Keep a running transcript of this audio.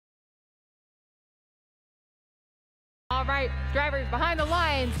All right, drivers behind the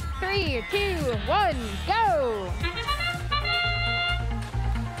lines. 3, 2, 1, go!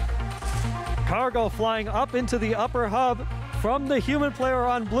 Cargo flying up into the upper hub from the human player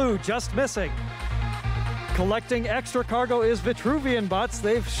on blue, just missing. Collecting extra cargo is Vitruvian bots.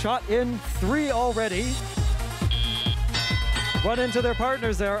 They've shot in 3 already. Run into their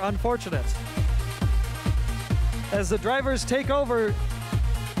partners there, unfortunate. As the drivers take over,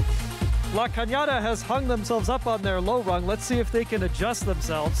 La Cañada has hung themselves up on their low rung. Let's see if they can adjust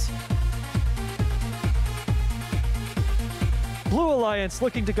themselves. Blue Alliance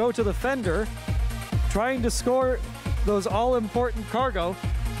looking to go to the fender, trying to score those all-important cargo.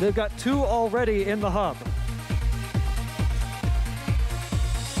 They've got 2 already in the hub.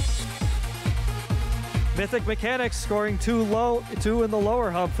 Mythic Mechanics scoring 2 in the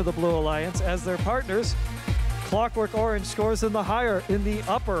lower hub for the Blue Alliance, as their partners, Clockwork Orange, scores in the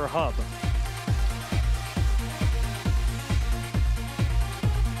upper hub.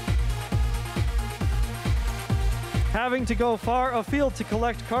 Having to go far afield to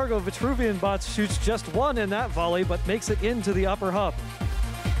collect cargo, Vitruvian bots shoots just 1 in that volley, but makes it into the upper hub.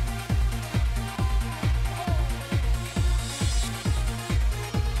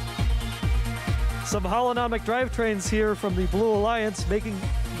 Some holonomic drivetrains here from the Blue Alliance, making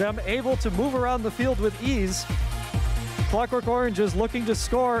them able to move around the field with ease. Clockwork Orange is looking to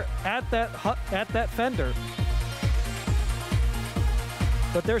score at that fender,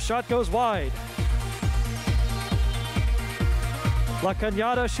 but their shot goes wide. La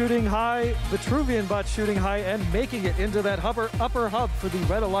Cañada shooting high, Vitruvian bot shooting high, and making it into that upper hub for the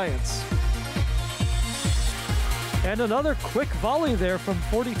Red Alliance. And another quick volley there from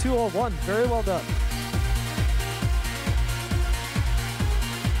 4201. Very well done.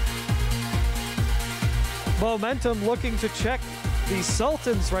 Momentum looking to check the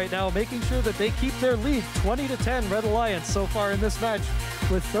Sultans right now, making sure that they keep their lead. 20-10 Red Alliance so far in this match,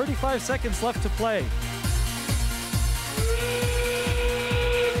 with 35 seconds left to play.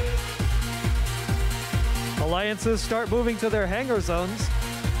 Alliances start moving to their hangar zones.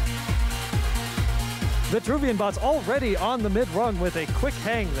 Vitruvian bots already on the mid-rung with a quick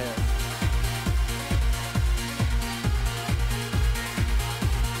hang there.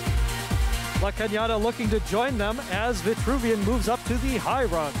 La Cañada looking to join them as Vitruvian moves up to the high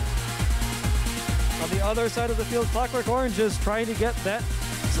rung. On the other side of the field, Clockwork Orange is trying to get that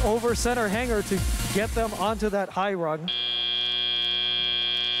over center hangar to get them onto that high rung.